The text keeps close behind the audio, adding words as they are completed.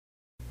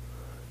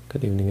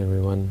Good evening,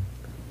 everyone.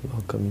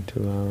 Welcome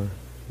to our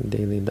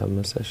daily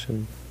Dhamma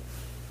session.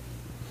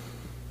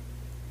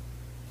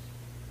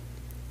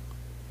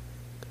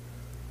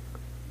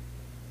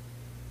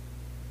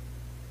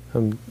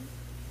 It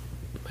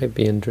might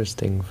be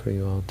interesting for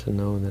you all to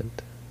know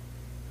that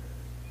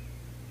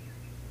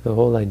the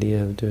whole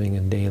idea of doing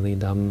a daily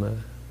Dhamma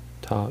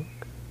talk,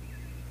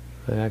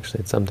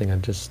 actually it's something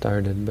I've just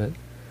started, but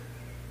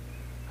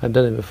I've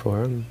done it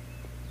before,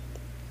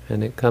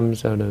 and it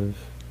comes out of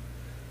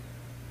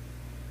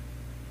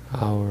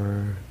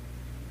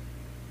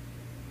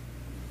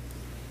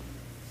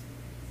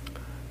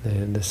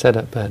the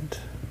setup at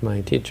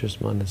my teacher's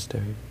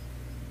monastery.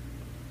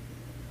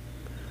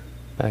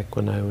 Back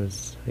when I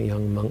was a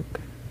young monk,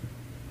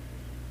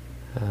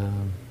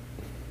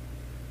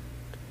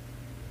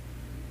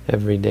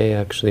 every day,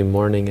 actually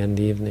morning and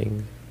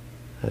evening,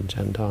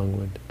 Ajahn Tong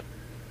would,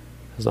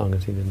 as long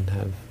as he didn't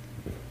have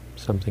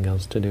something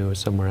else to do or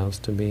somewhere else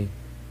to be,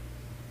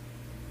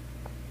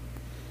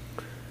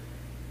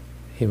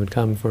 he would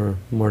come for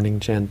morning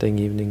chanting,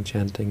 evening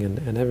chanting,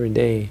 and every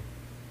day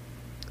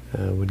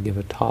would give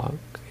a talk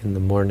in the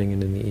morning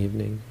and in the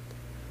evening,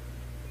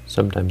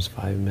 sometimes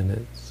 5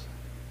 minutes,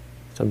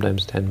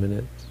 sometimes 10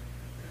 minutes,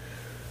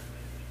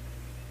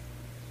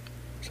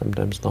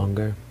 sometimes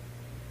longer.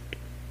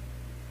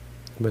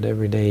 But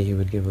every day he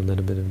would give a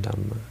little bit of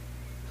Dhamma.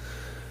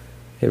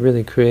 It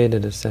really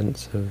created a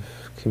sense of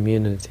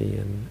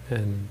community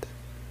and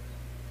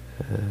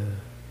a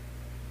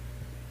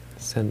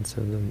sense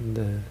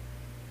of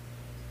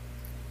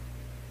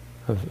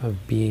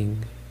of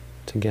being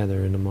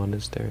together in a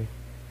monastery.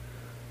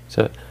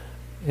 So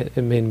it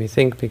made me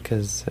think,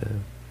 because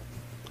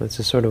this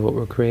is sort of what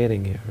we're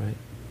creating here, right?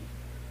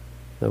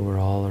 That we're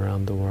all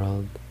around the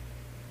world.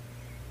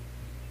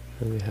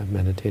 And we have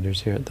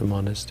meditators here at the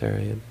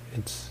monastery, and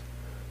it's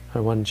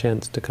our one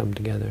chance to come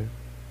together.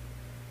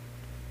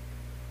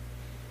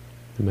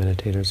 The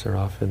meditators are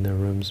off in their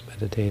rooms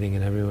meditating,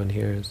 and everyone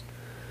here is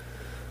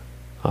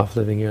off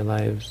living your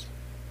lives.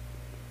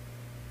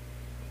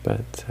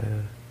 But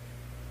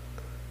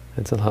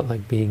it's a lot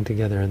like being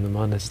together in the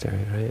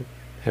monastery, right?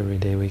 Every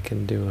day we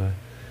can do a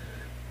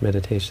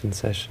meditation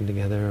session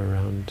together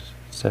around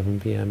 7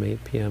 p.m.,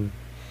 8 p.m.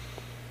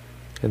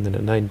 And then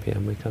at 9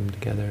 p.m. we come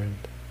together, and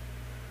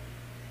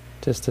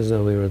just as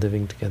though we were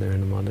living together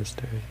in a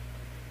monastery,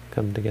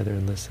 come together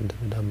and listen to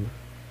the Dhamma.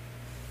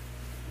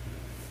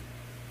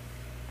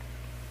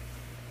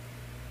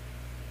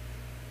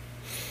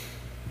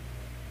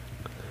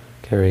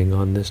 Carrying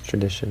on this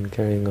tradition,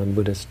 carrying on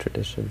Buddhist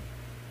tradition.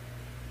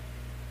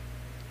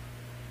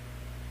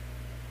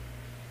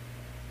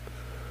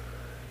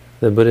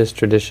 The Buddhist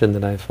tradition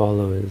that I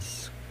follow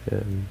is,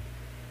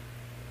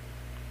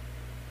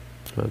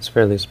 it's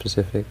fairly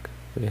specific.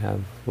 We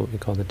have what we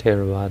call the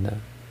Theravada,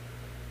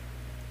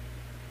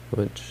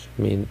 which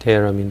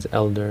Thera means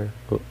elder,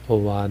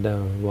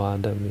 Ovada, or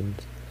Vada means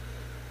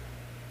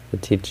the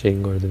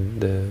teaching or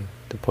the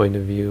point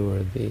of view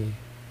or the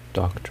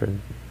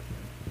doctrine.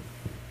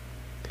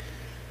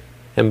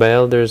 And by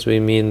elders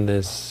we mean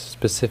this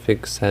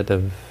specific set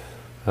of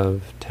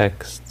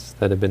texts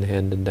that have been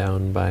handed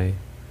down by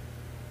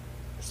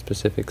a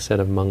specific set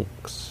of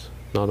monks.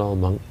 Not all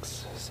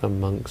monks. Some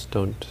monks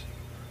don't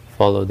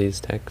follow these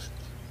texts.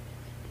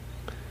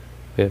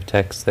 We have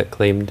texts that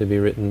claim to be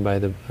written by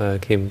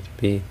came to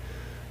be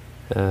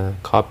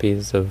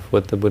copies of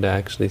what the Buddha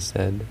actually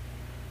said.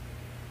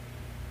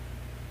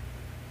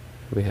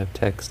 We have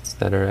texts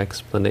that are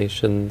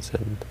explanations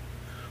and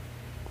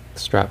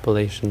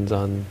extrapolations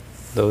on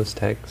those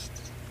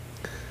texts.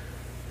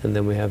 And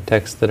then we have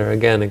texts that are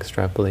again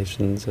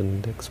extrapolations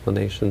and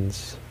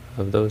explanations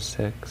of those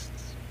texts.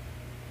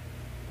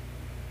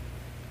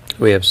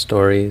 We have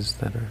stories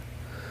that are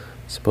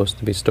supposed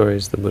to be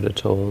stories the Buddha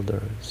told,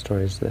 or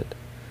stories that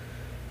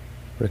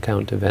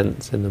recount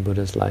events in the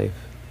Buddha's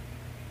life.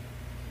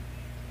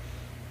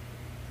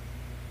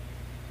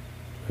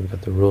 We've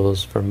got the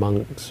rules for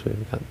monks,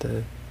 we've got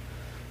the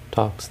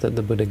talks that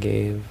the Buddha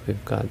gave,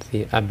 we've got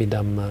the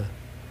Abhidhamma,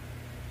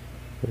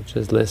 which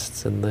is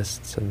lists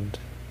and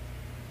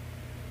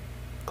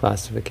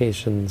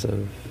classifications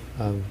of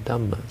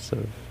dhammas,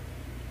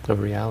 of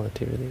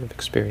reality, really, of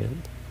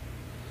experience.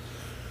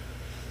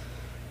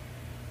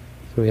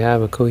 So we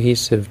have a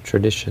cohesive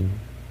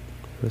tradition.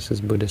 This is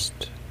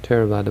Buddhist,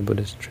 Theravada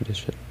Buddhist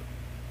tradition.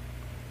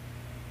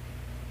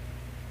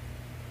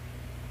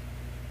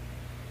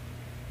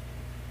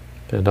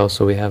 And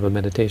also we have a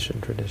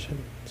meditation tradition.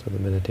 So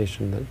the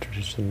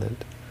tradition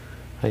that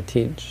I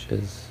teach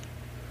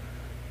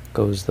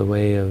goes the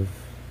way of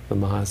the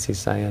Mahasi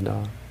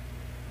Sayadaw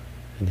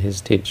and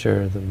his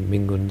teacher, the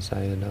Mingun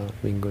Sayadaw,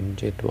 Mingun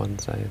Jetwan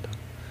Sayadaw.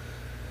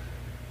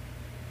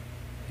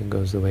 It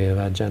goes the way of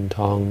Ajahn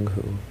Tong,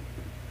 who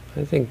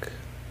I think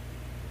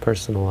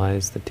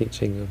personalized the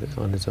teaching of it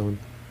on his own.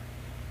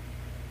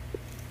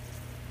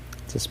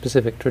 It's a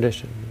specific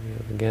tradition. We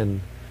have,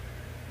 again,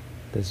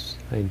 this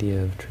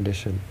idea of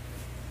tradition.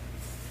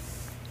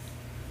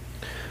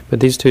 But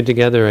these two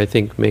together, I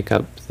think, make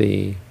up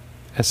the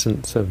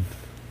essence of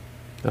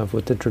of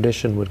what the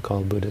tradition would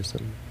call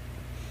Buddhism.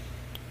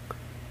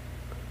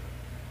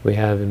 We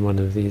have in one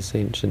of these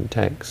ancient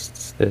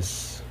texts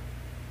this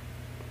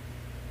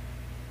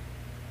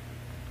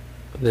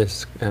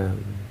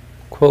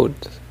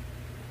quote.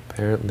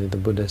 Apparently the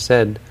Buddha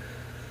said,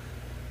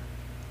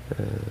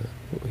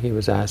 he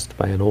was asked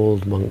by an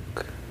old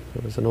monk.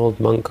 There was an old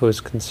monk who was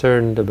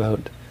concerned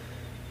about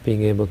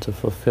being able to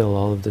fulfill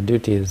all of the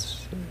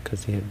duties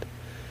because he had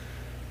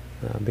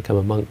become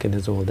a monk in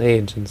his old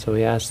age, and so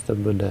he asked the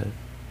Buddha,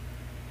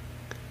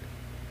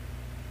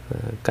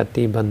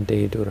 Kati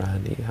bante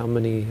durani,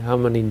 how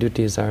many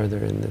duties are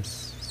there in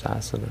this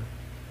sasana?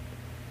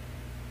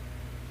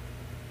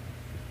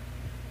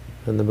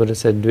 And the Buddha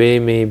said,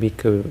 Dve me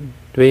bhikkhu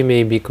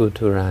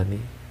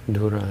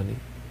durani.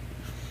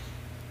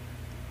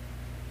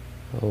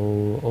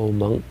 O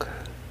monk,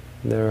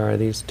 there are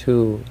these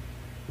two,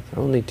 there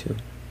are only two.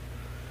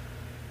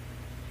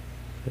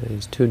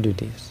 These two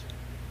duties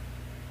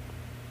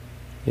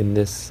in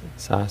this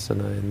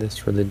sasana, in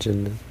this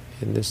religion,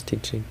 in this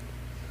teaching.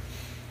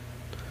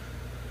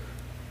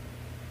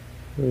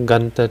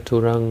 Ganta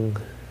turang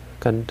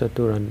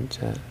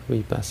cha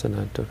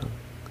vipassana turang.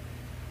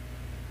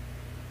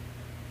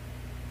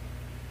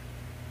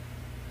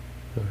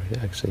 Or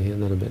actually, a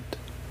little bit,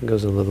 it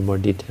goes in a little more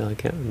detail. I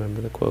can't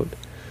remember the quote.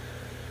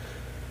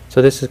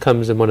 So this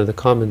comes in one of the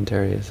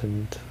commentaries,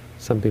 and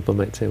some people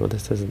might say, well,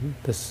 this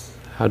isn't this.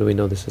 How do we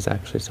know this is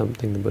actually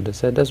something the Buddha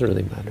said? It doesn't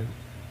really matter.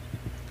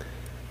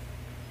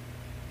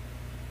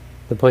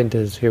 The point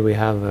is, here we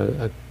have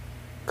a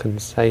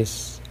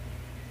concise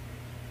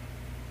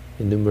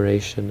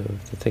enumeration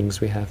of the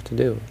things we have to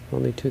do.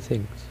 Only two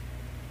things.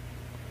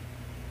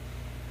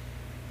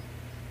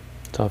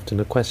 It's often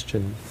a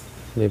question,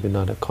 maybe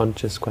not a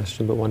conscious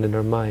question, but one in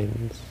our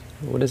minds.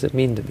 What does it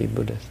mean to be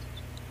Buddhist?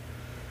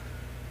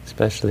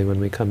 Especially when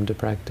we come to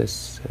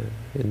practice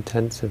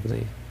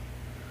intensively.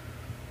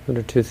 What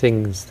are two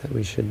things that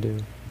we should do?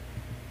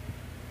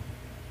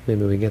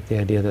 Maybe we get the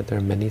idea that there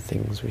are many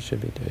things we should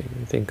be doing.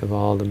 We think of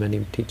all the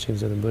many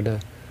teachings of the Buddha.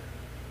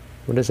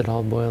 What does it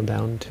all boil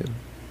down to?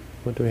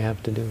 What do we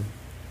have to do?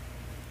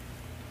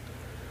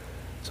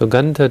 So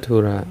Ganta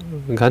Dura.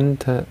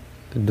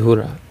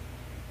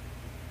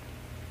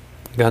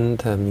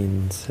 Ganta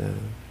means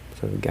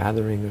sort of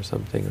gathering or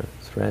something, or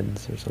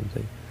threads or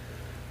something.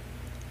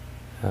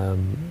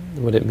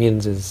 What it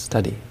means is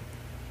study.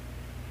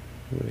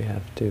 We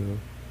have to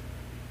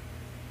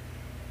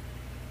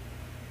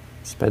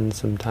spend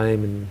some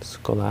time in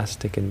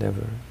scholastic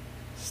endeavor,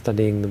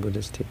 studying the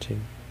Buddha's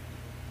teaching.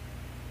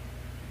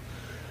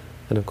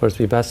 And of course,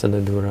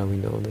 Vipassana Dura, we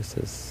know this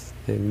is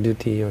the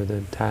duty or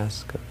the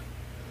task of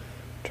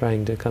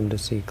trying to come to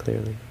see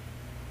clearly.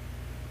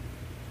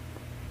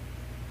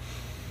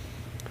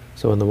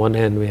 So on the one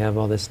hand, we have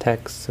all this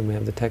text, and we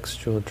have the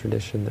textual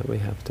tradition that we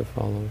have to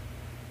follow.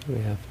 We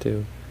have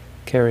to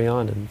carry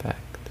on, in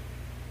fact.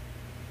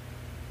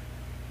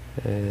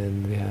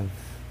 And we have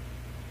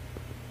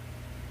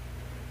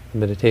the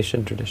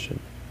meditation tradition,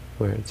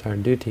 where it's our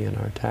duty and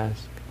our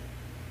task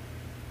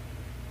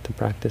to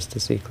practice to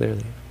see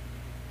clearly.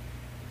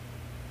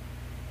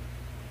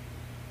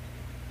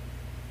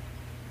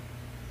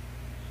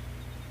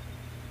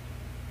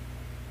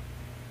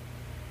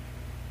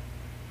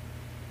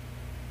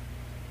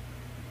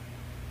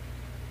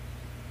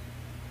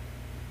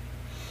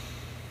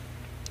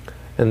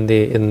 And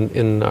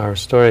in our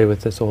story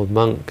with this old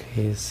monk,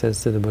 he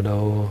says to the Buddha,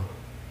 "Oh,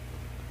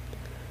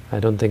 I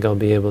don't think I'll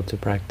be able to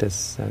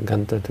practice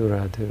Ganta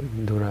Dura.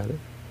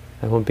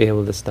 I won't be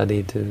able to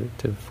study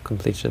to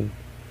completion.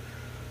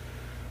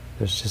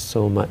 There's just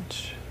so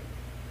much.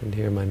 And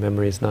here my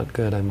memory is not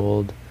good, I'm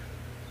old.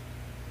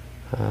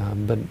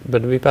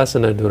 But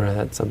Vipassana Dura,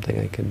 that's something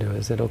I can do.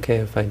 Is it okay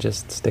if I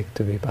just stick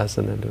to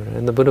Vipassana Dura?"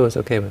 And the Buddha was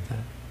okay with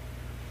that.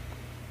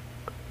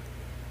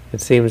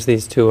 It seems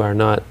these two are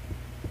not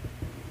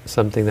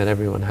something that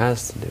everyone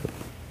has to do,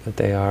 but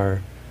they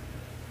are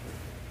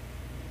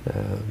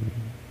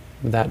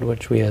that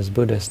which we as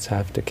Buddhists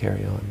have to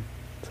carry on.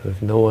 So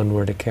if no one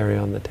were to carry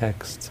on the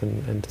texts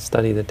and to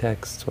study the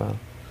texts, well,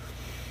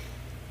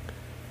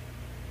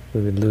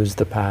 we would lose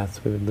the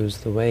path, we would lose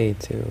the way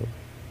to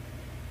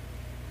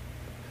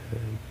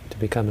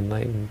become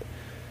enlightened.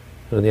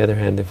 And on the other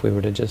hand, if we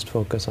were to just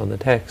focus on the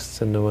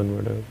texts and no one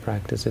were to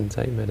practice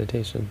insight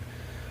meditation,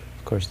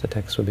 of course the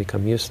text would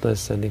become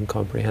useless and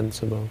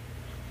incomprehensible.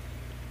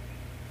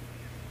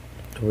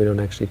 If we don't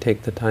actually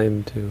take the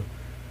time to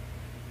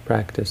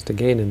practice to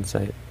gain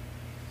insight,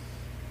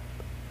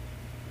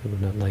 we're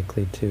not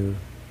likely to,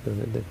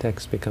 the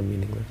texts become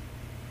meaningless.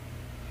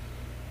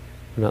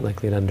 We're not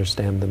likely to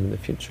understand them in the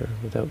future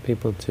without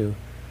people to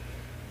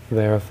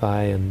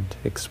verify and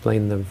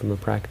explain them from a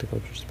practical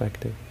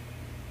perspective.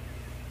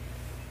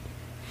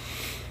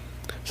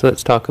 So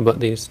let's talk about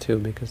these two,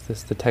 because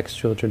this, the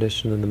textual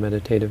tradition and the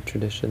meditative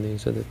tradition,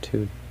 these are the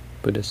two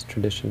Buddhist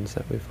traditions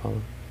that we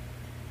follow.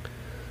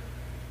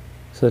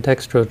 So the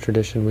textual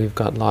tradition, we've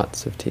got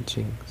lots of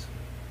teachings.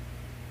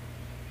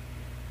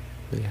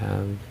 We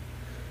have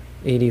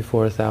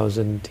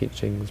 84,000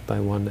 teachings by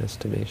one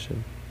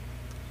estimation.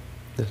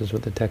 This is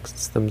what the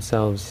texts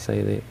themselves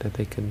say that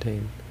they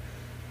contain.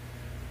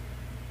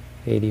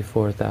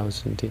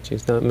 84,000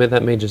 teachings. Now,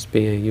 that may just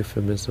be a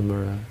euphemism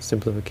or a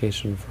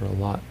simplification for a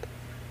lot,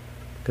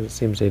 because it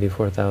seems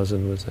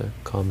 84,000 was a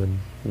common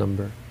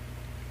number.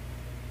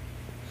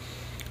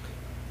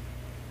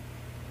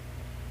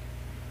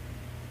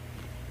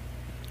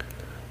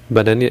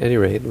 But at any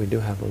rate, we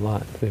do have a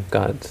lot. We've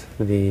got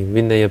the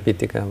Vinaya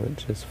Pitaka,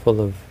 which is full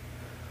of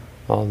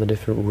all the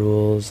different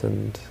rules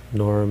and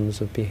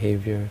norms of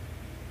behavior.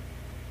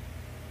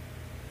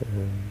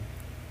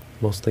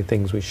 Mostly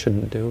things we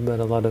shouldn't do,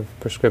 but a lot of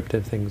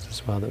prescriptive things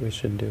as well that we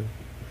should do.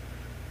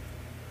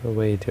 A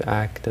way to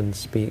act and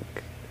speak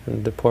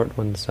and deport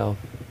oneself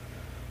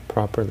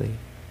properly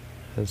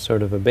as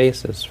sort of a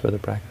basis for the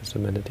practice of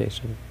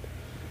meditation.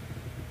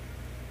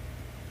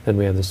 Then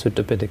we have the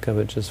Sutta Pitaka,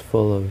 which is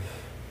full of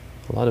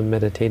a lot of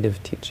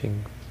meditative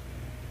teaching,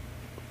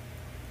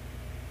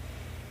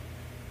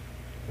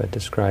 that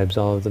describes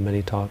all of the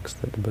many talks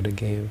that the Buddha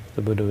gave.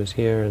 The Buddha was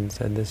here and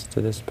said this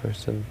to this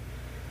person,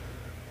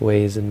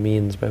 ways and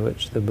means by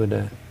which the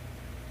Buddha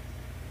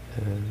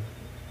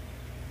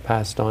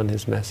passed on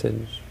his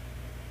message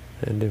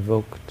and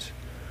evoked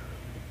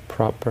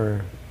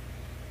proper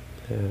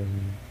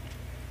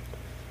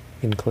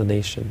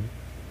inclination.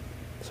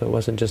 So it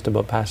wasn't just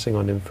about passing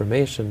on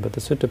information, but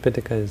the Sutta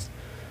Pitaka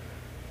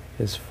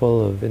is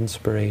full of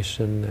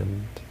inspiration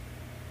and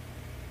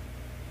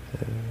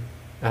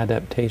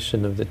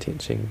adaptation of the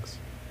teachings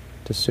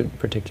to suit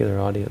particular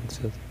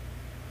audiences.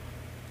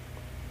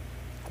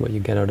 What you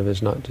get out of it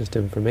is not just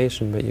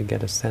information, but you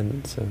get a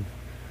sense of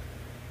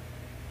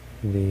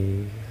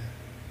the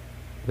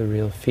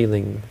real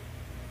feeling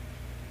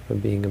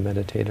of being a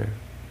meditator.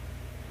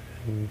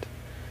 And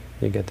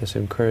you get this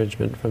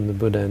encouragement from the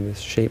Buddha and this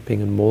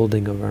shaping and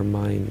molding of our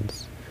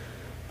minds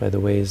by the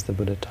ways the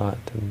Buddha taught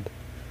and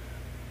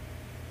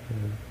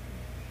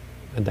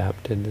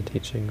adapted the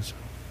teachings.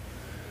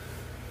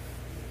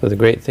 So the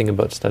great thing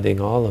about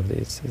studying all of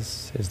these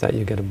is that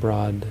you get a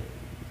broad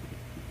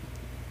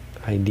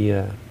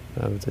idea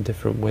of the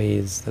different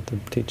ways that the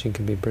teaching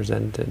can be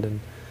presented, and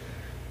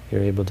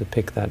you're able to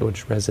pick that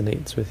which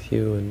resonates with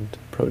you and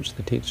approach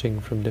the teaching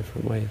from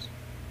different ways.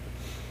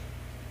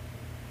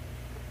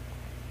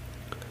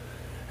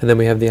 And then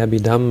we have the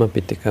Abhidhamma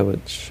Pitaka,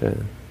 which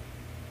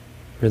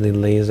really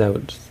lays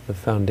out the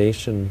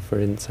foundation for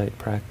insight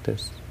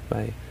practice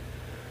by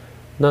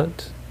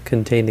not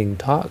containing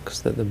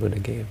talks that the Buddha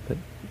gave, but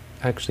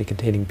actually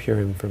containing pure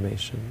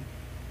information.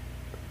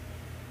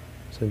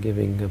 So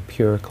giving a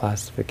pure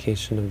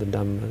classification of the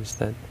Dhammas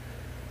that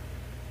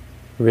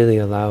really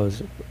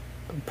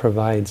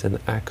provides an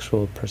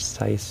actual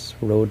precise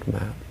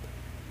roadmap.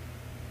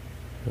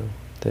 You know,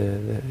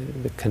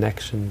 the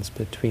connections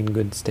between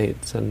good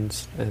states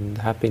and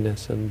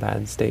happiness and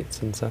bad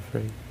states and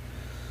suffering.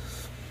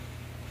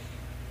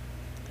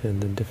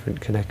 And the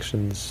different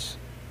connections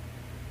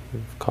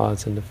of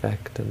cause and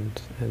effect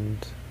and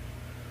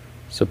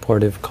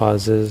supportive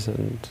causes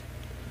and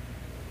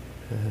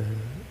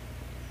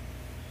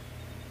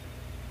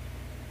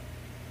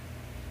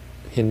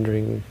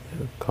hindering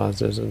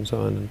causes and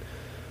so on, and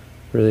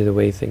really the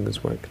way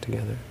things work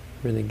together.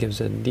 Really gives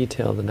a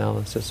detailed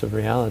analysis of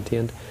reality,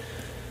 and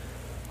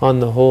on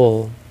the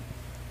whole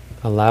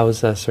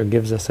allows us or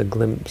gives us a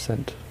glimpse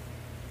at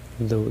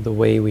the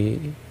way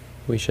we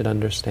should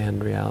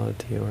understand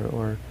reality,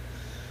 or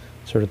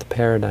sort of the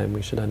paradigm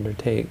we should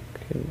undertake.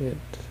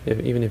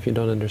 Even if you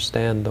don't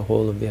understand the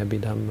whole of the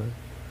Abhidhamma,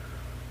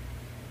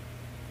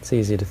 it's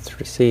easy to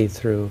see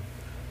through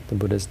the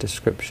Buddha's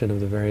description of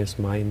the various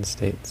mind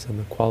states and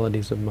the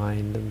qualities of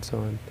mind and so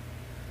on,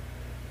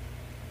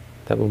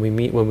 that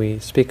when we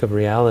speak of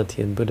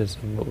reality in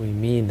Buddhism, what we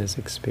mean is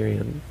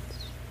experience.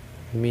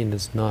 What we mean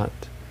is not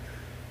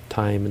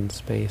time and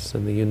space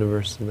and the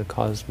universe and the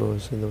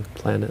cosmos and the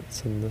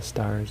planets and the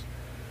stars,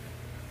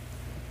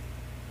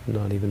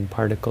 not even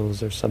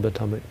particles or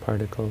subatomic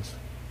particles,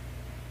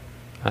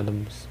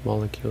 atoms,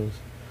 molecules.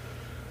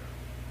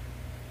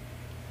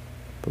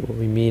 But what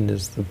we mean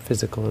is the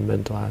physical and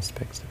mental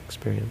aspects of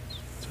experience.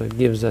 So it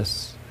gives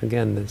us,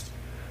 again, this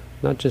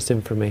not just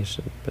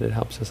information, but it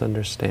helps us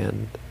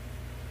understand,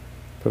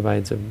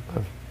 provides a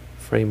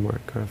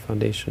framework or a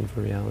foundation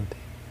for reality.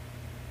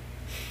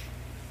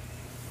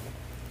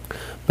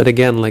 But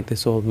again, like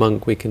this old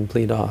monk, we can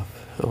plead off,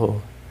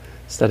 oh,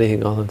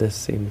 studying all of this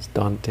seems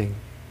daunting.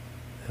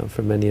 Now,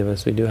 for many of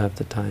us, we do have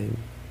the time.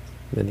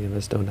 Many of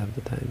us don't have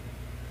the time.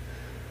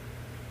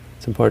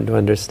 It's important to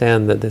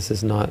understand that this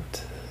is not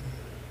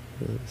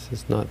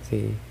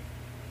the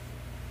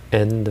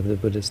end of the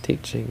Buddha's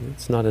teaching.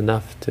 It's not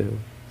enough to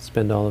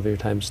spend all of your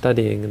time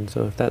studying, and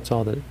so if that's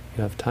all that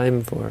you have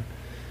time for,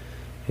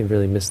 you've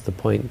really missed the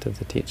point of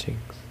the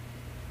teachings.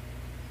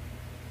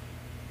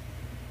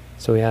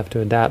 So we have to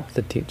adapt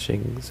the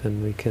teachings,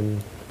 and we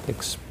can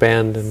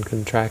expand and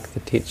contract the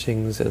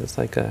teachings. It's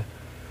like a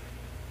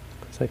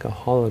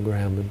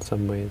hologram in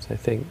some ways, I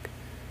think.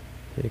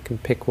 You can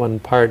pick one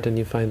part and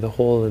you find the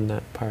whole in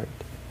that part.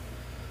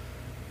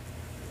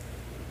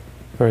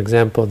 For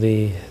example,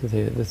 the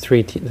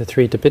three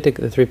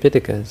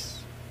Pitakas,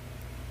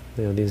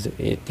 these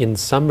in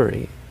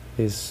summary,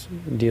 these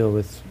deal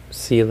with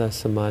sila,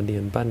 samadhi,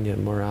 and panya,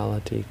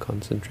 morality,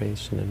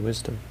 concentration, and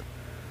wisdom.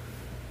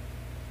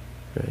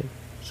 Right.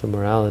 So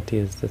morality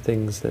is the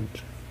things that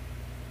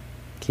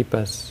keep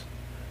us,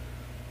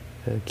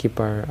 keep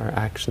our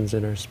actions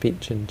and our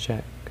speech in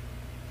check.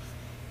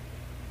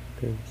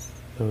 It's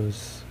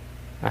those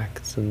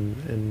acts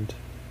and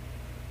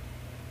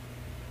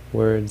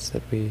words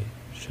that we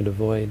should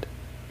avoid,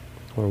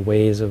 or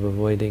ways of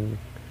avoiding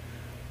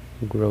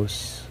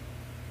gross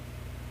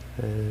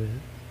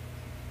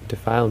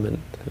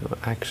defilement,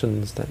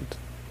 actions that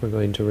we're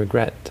going to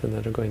regret and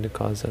that are going to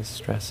cause us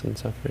stress and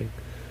suffering.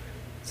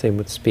 Same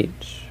with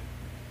speech.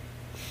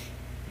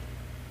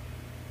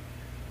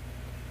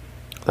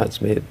 That's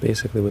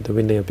basically what the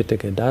Vinaya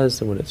Pitaka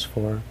does and what it's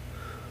for,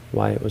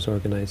 why it was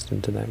organized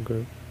into that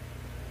group.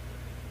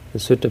 The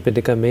Sutta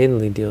Pitaka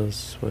mainly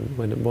deals,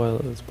 when it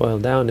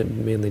boiled down, it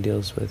mainly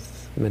deals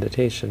with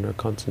meditation or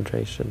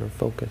concentration or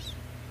focus.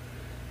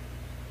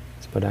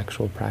 It's about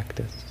actual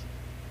practice.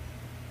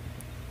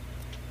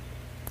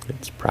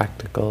 It's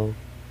practical,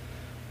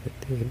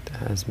 it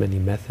has many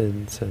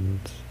methods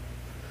and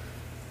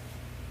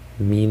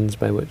means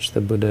by which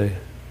the Buddha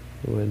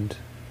would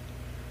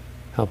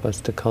help us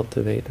to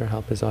cultivate, or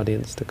help his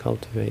audience to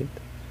cultivate,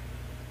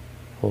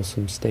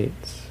 wholesome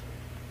states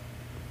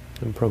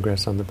and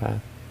progress on the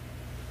path.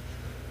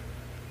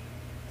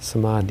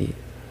 Samadhi.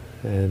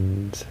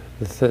 And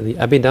the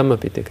Abhidhamma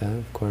Pitaka,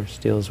 of course,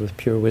 deals with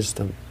pure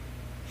wisdom.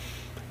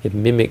 It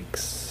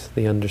mimics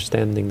the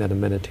understanding that a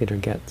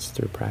meditator gets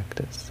through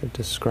practice. It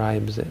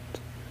describes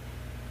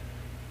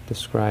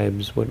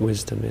what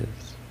wisdom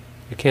is.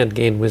 You can't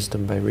gain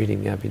wisdom by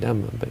reading the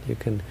Abhidhamma, but you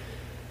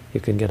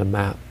can get a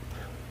map,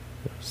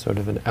 sort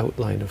of an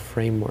outline, a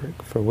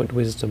framework for what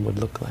wisdom would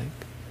look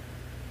like,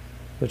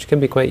 which can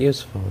be quite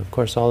useful. Of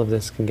course, all of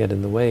this can get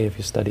in the way if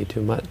you study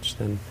too much.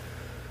 Then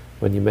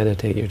when you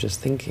meditate, you're just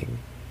thinking,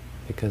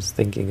 because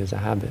thinking is a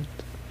habit.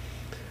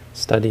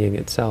 Studying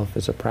itself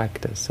is a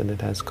practice, and it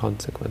has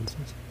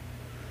consequences.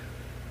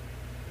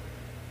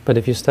 But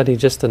if you study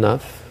just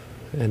enough,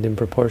 and in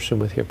proportion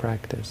with your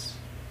practice,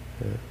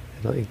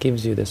 it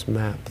gives you this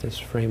map, this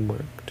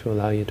framework, to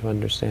allow you to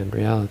understand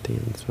reality.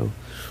 And so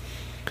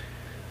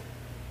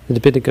the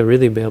Pitaka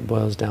really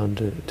boils down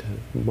to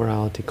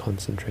morality,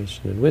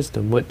 concentration, and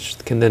wisdom, which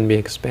can then be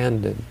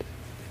expanded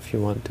if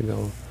you want to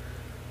go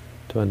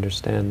to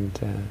understand.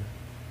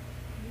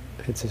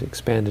 It's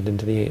expanded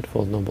into the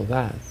Eightfold Noble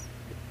Path.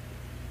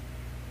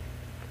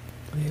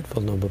 The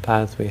Eightfold Noble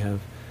Path, we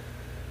have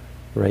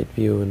right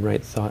view and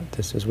right thought.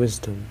 This is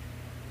wisdom.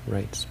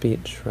 Right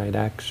speech, right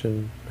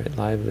action, right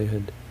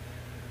livelihood.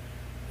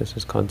 This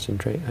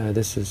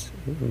is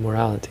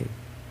morality.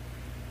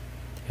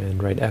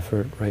 And right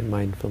effort, right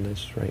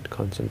mindfulness, right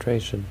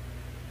concentration.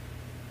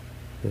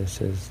 This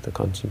is the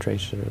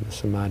concentration or the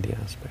samadhi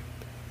aspect.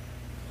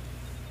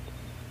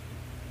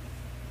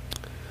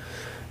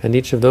 And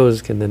each of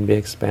those can then be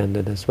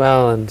expanded as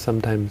well, and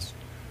sometimes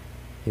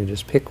you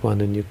just pick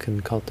one and you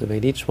can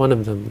cultivate. Each one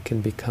of them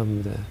can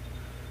become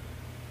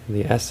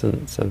the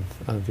essence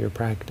of your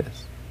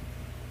practice.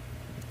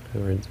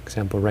 For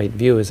example, right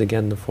view is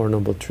again the Four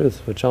Noble Truths,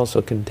 which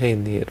also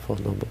contain the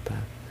Eightfold Noble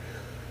Path.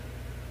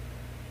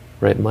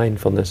 Right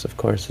mindfulness, of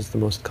course, is the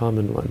most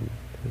common one,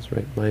 because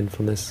right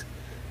mindfulness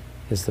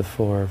is the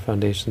four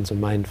foundations of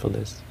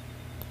mindfulness.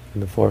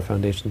 And the four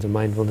foundations of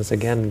mindfulness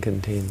again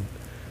contain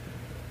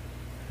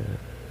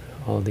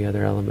all the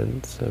other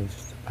elements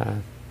of the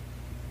path,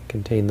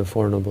 contain the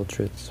Four Noble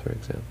Truths, for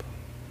example.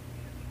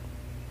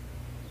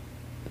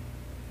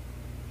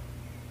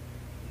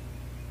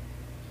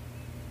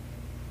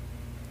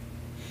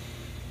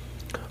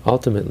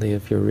 Ultimately,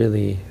 if you're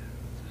really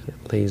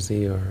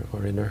lazy or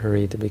in a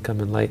hurry to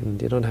become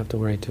enlightened, you don't have to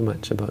worry too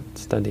much about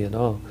study at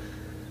all.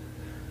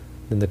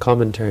 In the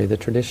commentary, the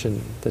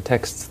tradition, the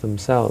texts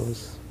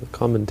themselves, the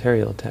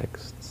commentarial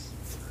texts,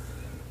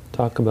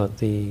 talk about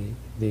the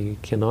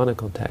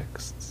canonical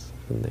texts,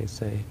 and they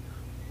say,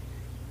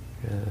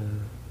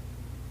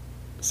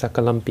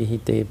 Sakalampi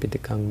hite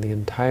Pitakang, the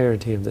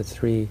entirety of the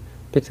three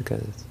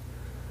Pitakas,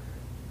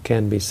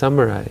 can be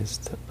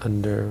summarized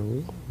under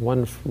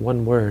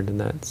one word, and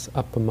that's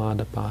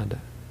Appamada Pada,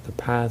 the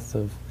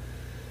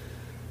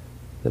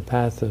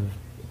path of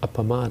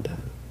Appamada,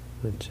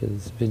 which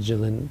is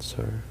vigilance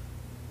or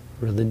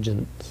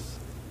religence,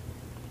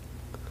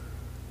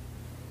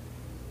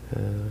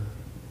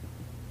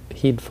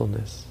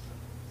 heedfulness,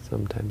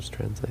 sometimes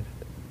translated,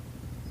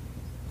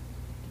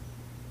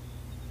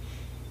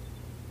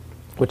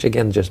 which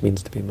again just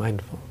means to be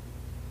mindful.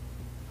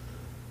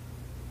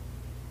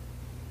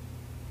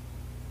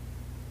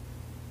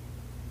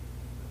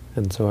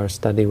 And so our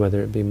study,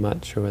 whether it be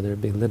much or whether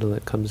it be little,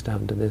 it comes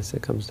down to this.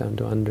 It comes down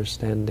to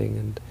understanding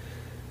and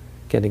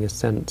getting a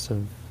sense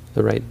of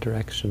the right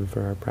direction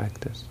for our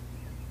practice.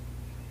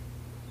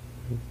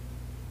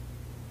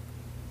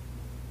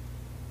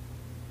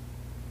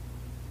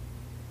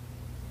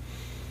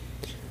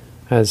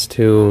 As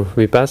to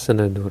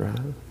Vipassana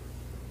Dhura,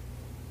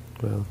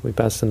 Well,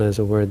 vipassana is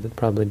a word that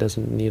probably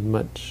doesn't need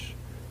much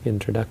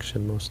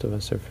introduction. Most of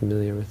us are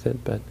familiar with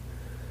it, but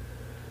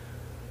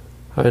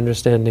our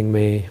understanding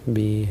may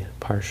be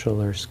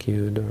partial or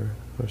skewed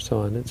or so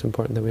on. It's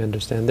important that we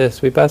understand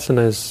this.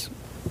 Vipassana is,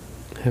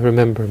 I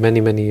remember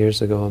many, many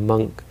years ago, a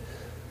monk,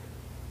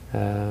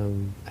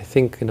 I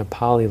think in a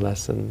Pali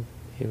lesson,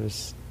 we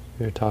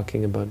were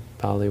talking about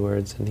Pali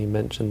words, and he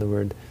mentioned the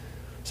word,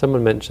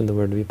 someone mentioned the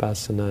word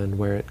vipassana and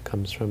where it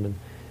comes from, and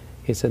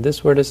he said,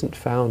 this word isn't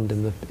found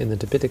in the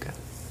Tipitaka.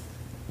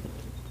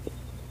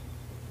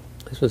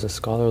 This was a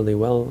scholarly,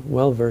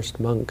 well-versed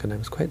monk, and I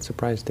was quite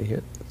surprised to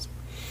hear this.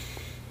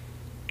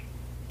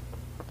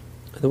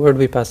 The word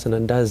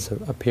vipassana does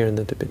appear in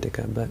the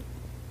Tipitaka, but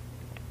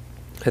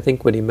I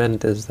think what he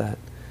meant is that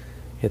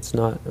it's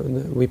not,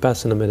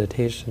 vipassana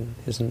meditation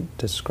isn't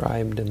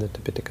described in the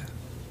Tipitaka.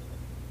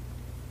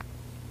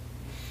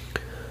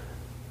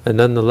 And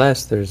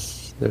nonetheless,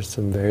 there's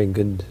some very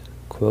good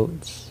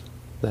quotes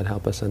that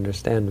help us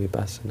understand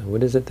vipassana.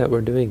 What is it that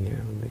we're doing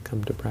here when we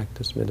come to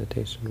practice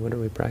meditation? What are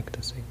we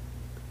practicing?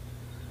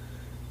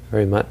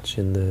 Very much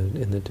in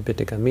the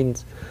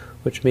Tipitaka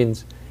which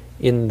means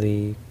in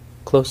the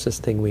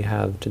closest thing we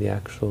have to the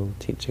actual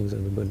teachings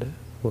of the Buddha,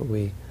 what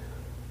we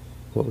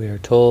are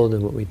told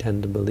and what we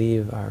tend to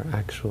believe are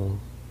actual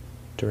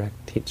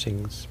direct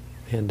teachings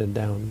handed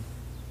down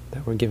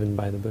that were given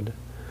by the Buddha.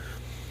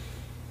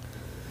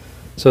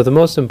 So the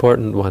most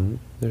important one,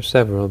 there's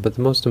several, but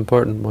the most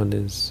important one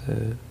is,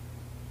 it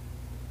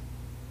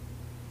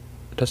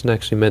doesn't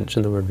actually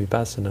mention the word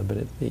vipassana, but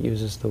it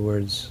uses the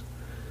words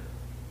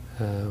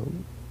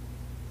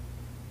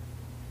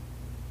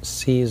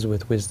sees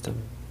with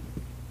wisdom.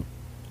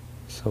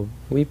 So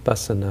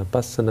vipassana,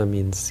 passana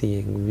means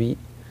seeing,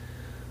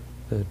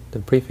 the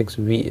prefix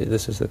vi,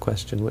 this is the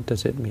question, what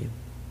does it mean?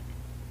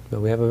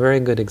 But we have a very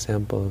good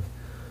example of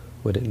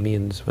what it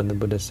means when the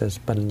Buddha says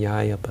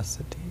paññāya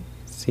passati,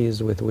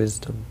 sees with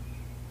wisdom.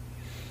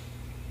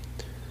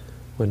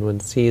 When one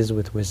sees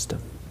with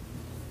wisdom.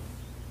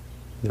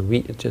 The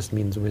vi, it just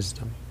means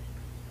wisdom.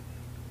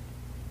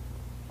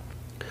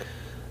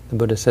 The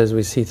Buddha says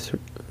we see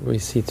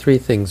three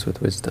things with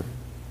wisdom.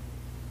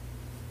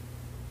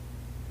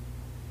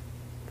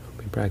 When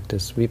we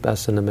practice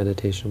vipassana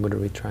meditation, what are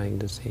we trying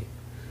to see?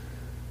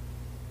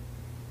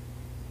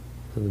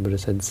 And the Buddha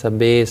said,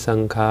 sabbe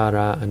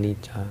sankhara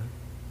anicca.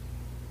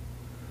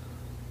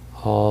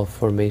 All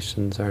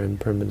formations are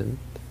impermanent.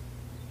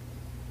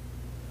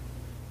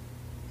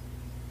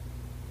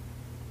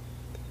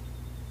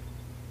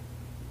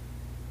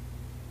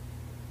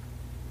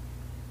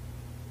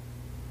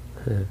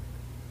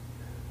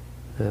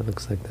 That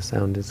looks like the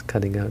sound is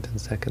cutting out in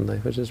Second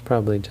Life, which is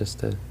probably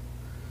just a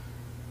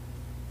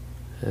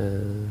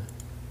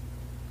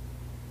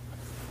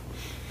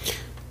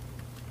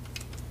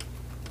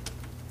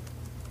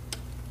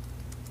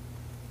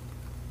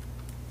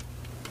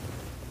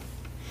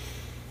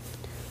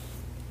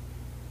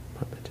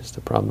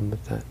problem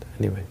with that.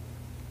 Anyway,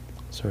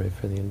 sorry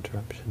for the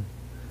interruption.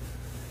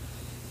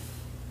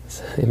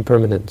 It's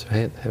impermanence,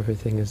 right?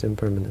 Everything is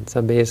impermanent.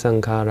 Sabbe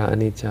sankhara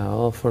anicca,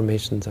 all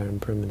formations are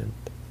impermanent.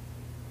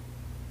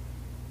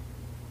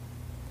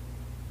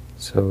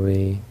 So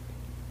we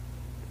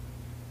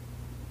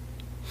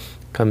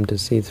come to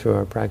see through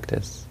our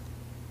practice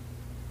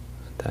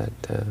that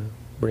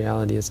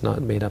reality is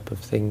not made up of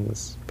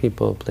things,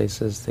 people,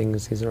 places,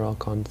 things. These are all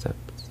concepts.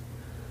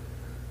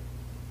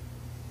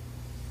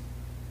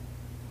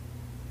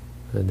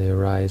 And they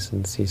arise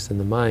and cease in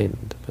the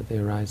mind, but they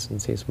arise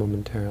and cease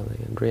momentarily.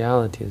 And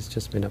reality is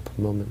just made up of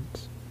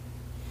moments.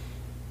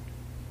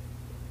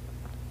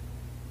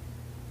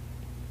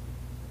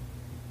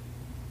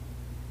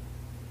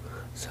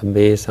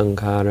 Sabbe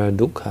sankhara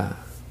dukkha.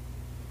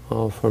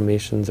 All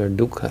formations are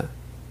dukkha.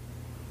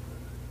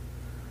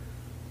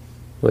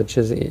 Which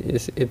is,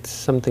 it's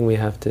something we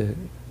have to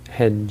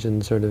hedge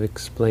and sort of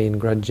explain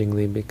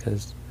grudgingly,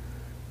 because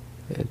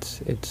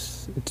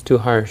it's too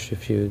harsh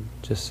if you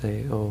just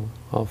say, oh,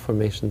 all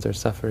formations are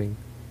suffering.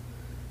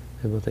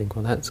 And we'll think,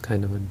 well, that's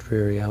kind of a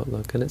dreary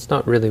outlook, and it's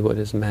not really what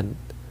is meant.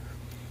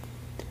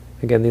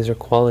 Again, these are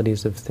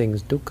qualities of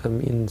things. Dukkha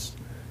means,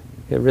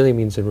 it really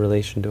means in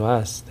relation to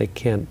us, they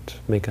can't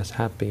make us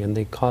happy, and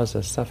they cause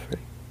us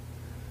suffering.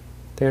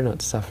 They're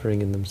not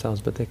suffering in themselves,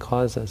 but they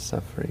cause us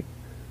suffering.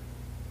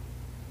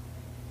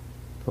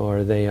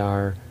 Or they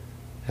are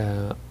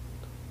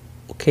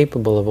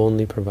capable of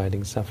only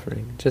providing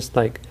suffering. Just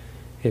like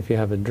if you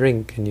have a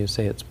drink and you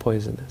say it's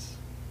poisonous.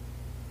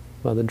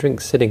 Well, the drink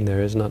sitting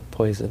there is not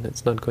poison.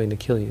 It's not going to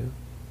kill you.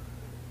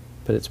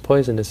 But it's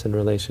poisonous in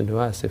relation to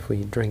us if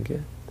we drink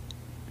it.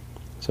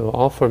 So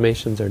all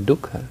formations are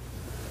dukkha.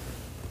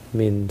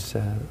 Means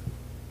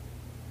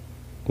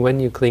when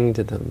you cling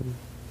to them,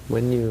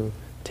 when you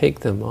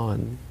take them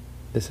on,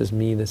 this is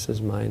me, this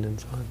is mine, and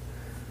so on.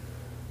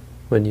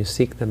 When you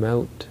seek them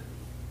out,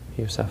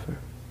 you suffer.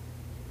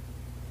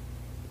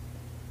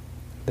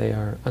 They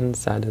are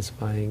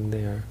unsatisfying,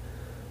 they are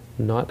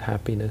not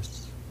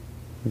happiness.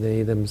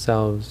 They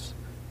themselves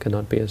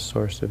cannot be a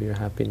source of your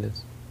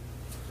happiness.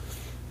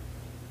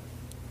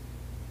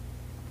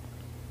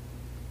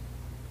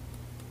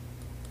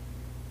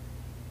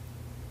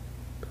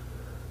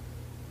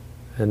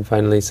 And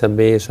finally,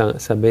 sabbe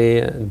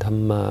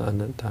dhamma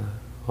anatta.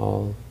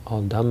 All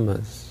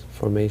dhammas,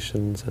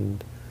 formations,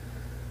 and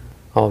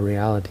all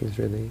realities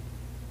really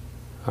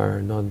are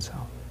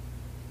non-self.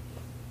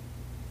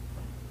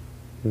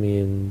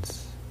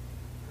 Means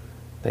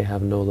they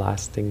have no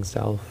lasting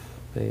self.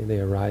 They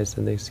arise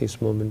and they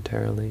cease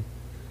momentarily.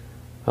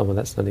 Oh, well,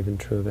 that's not even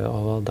true of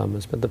all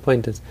dhammas. But the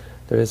point is,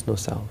 there is no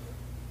self.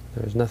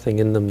 There is nothing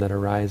in them that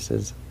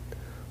arises,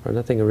 or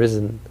nothing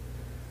arisen.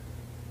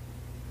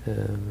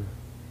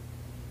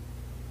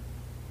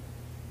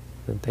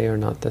 That they are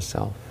not the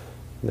self.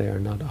 They are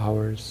not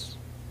ours.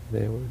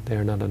 They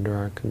are not under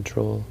our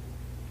control.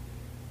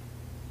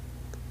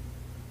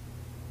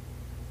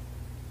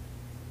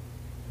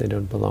 They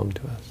don't belong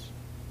to us.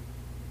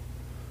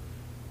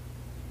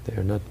 They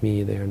are not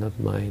me, they are not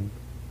mine.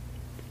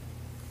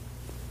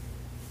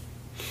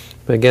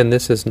 But again,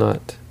 this is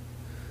not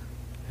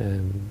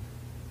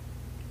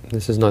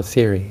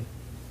theory,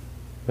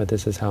 but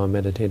this is how a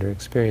meditator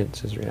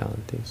experiences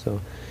reality.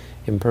 So,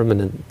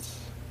 impermanence.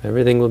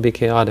 Everything will be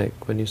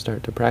chaotic when you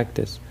start to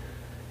practice.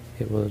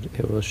 It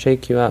will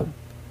shake you up.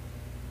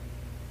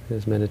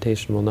 Because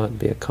meditation will not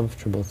be a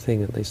comfortable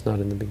thing, at least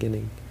not in the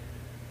beginning,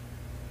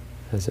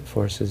 as it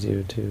forces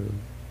you to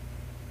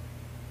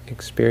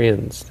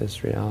experience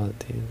this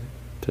reality,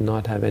 to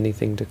not have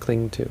anything to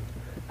cling to.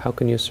 How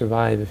can you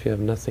survive if you have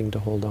nothing to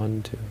hold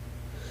on to?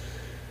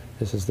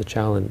 This is the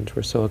challenge.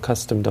 We're so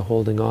accustomed to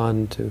holding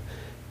on to,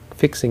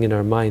 fixing in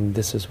our mind,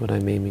 this is what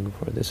I'm aiming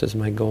for, this is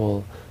my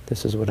goal,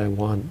 this is what I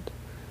want.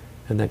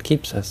 And that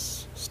keeps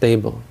us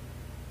stable.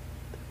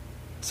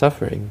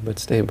 Suffering, but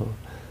stable.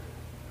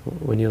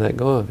 When you let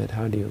go of it,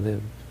 how do you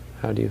live?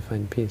 How do you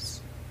find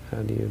peace?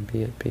 How do you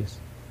be at peace?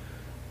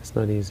 It's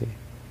not easy.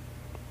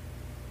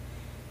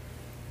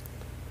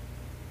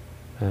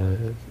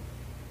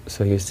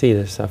 So you see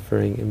the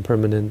suffering,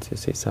 impermanence, you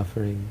see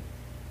suffering,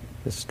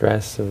 the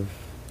stress of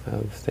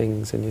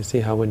things, and you see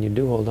how when you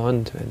do hold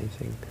on to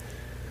anything,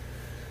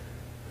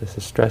 this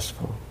is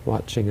stressful,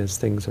 watching as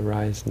things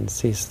arise and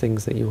cease,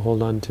 things that you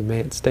hold on to, may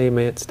it stay,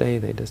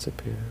 they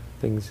disappear.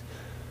 Things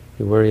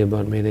you worry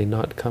about, may they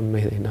not come,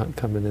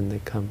 and then they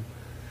come.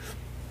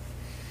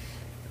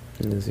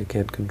 And as you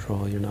can't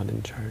control, you're not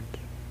in charge.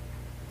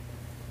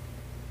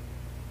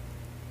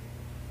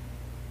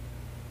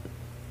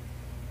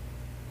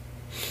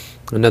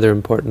 Another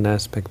important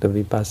aspect of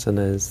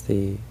vipassana is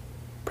the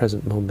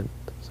present moment.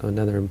 So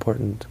another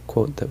important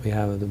quote that we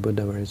have of the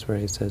Buddha where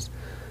he says,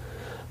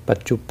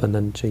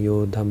 Paccuppanancha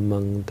yo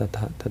dhammang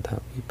tatha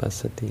tatha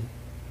vipassati.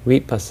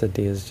 Vipassati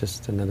is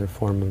just another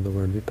form of the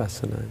word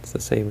vipassana. It's the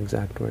same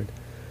exact word.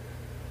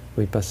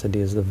 Vipassati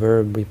is the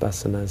verb,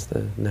 vipassana is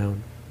the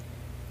noun.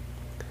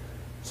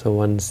 So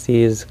one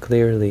sees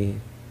clearly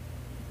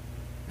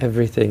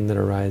everything that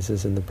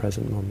arises in the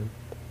present moment.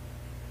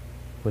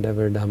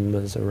 Whatever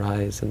dhammas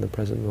arise in the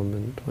present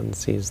moment, one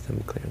sees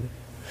them clearly.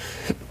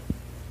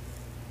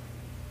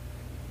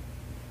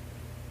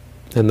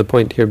 And the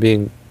point here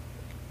being,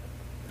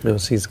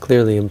 sees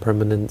clearly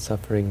impermanent,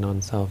 suffering,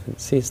 non-self.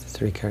 It sees the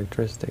three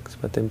characteristics,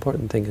 but the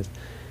important thing is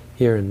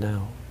here and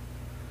now.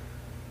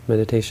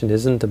 Meditation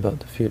isn't about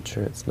the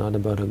future. It's not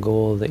about a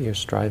goal that you're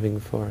striving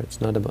for. It's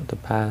not about the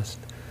past,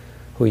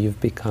 who you've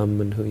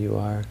become and who you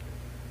are.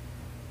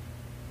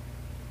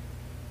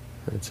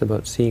 It's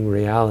about seeing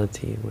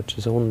reality, which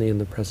is only in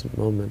the present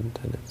moment,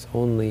 and it's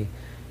only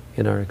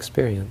in our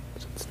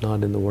experience. It's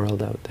not in the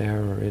world out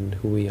there or in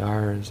who we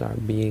are as our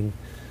being.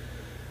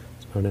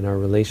 It's not in our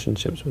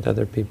relationships with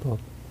other people.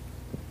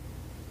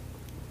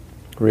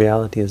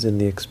 Reality is in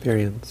the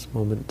experience,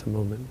 moment to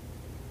moment.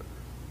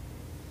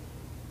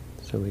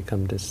 So we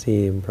come to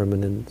see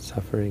impermanent,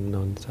 suffering,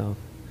 non-self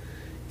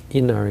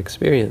in our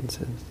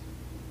experiences.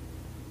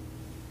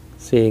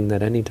 Seeing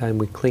that any time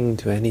we cling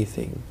to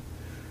anything,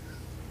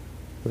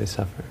 we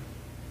suffer.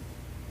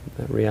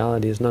 That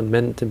reality is not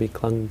meant to be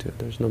clung to.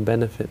 There's no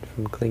benefit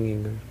from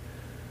clinging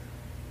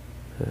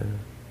or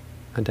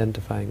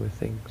identifying with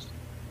things.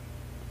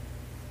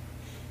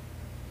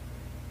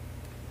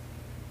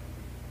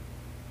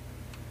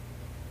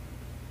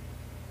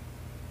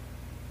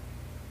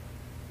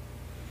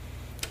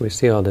 We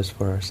see all this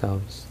for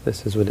ourselves.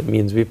 This is what it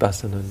means,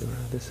 vipassana.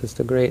 This is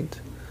the great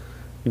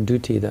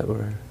duty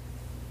the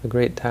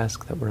great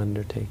task that we're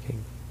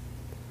undertaking.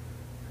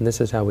 And this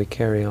is how we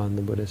carry on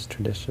the Buddhist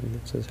tradition.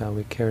 This is how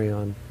we carry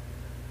on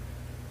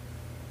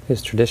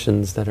these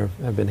traditions that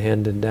have been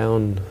handed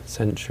down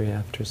century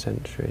after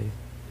century.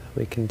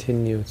 We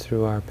continue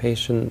through our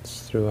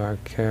patience, through our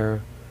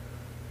care.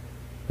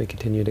 We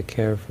continue to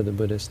care for the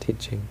Buddhist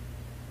teaching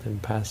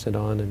and pass it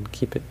on and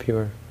keep it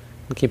pure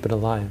and keep it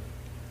alive.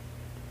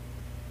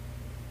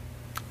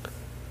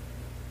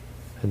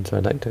 And so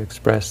I'd like to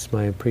express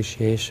my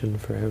appreciation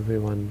for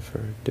everyone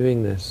for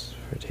doing this,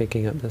 for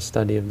taking up the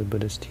study of the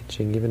Buddhist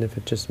teaching, even if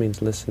it just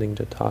means listening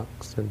to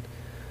talks, and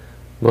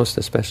most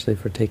especially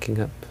for taking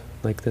up,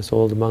 like this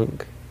old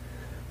monk,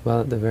 well,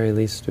 at the very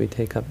least we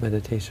take up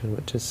meditation,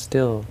 which is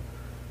still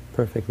a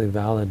perfectly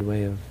valid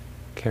way of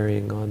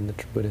carrying on the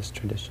Buddhist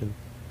tradition.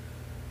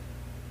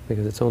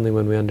 Because it's only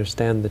when we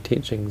understand the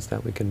teachings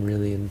that we can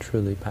really and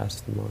truly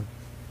pass them on.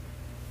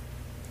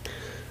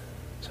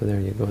 So there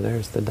you go,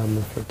 there's the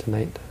Dhamma for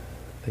tonight.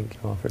 Thank you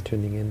all for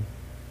tuning in,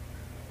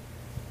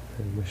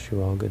 and wish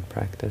you all good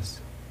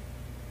practice.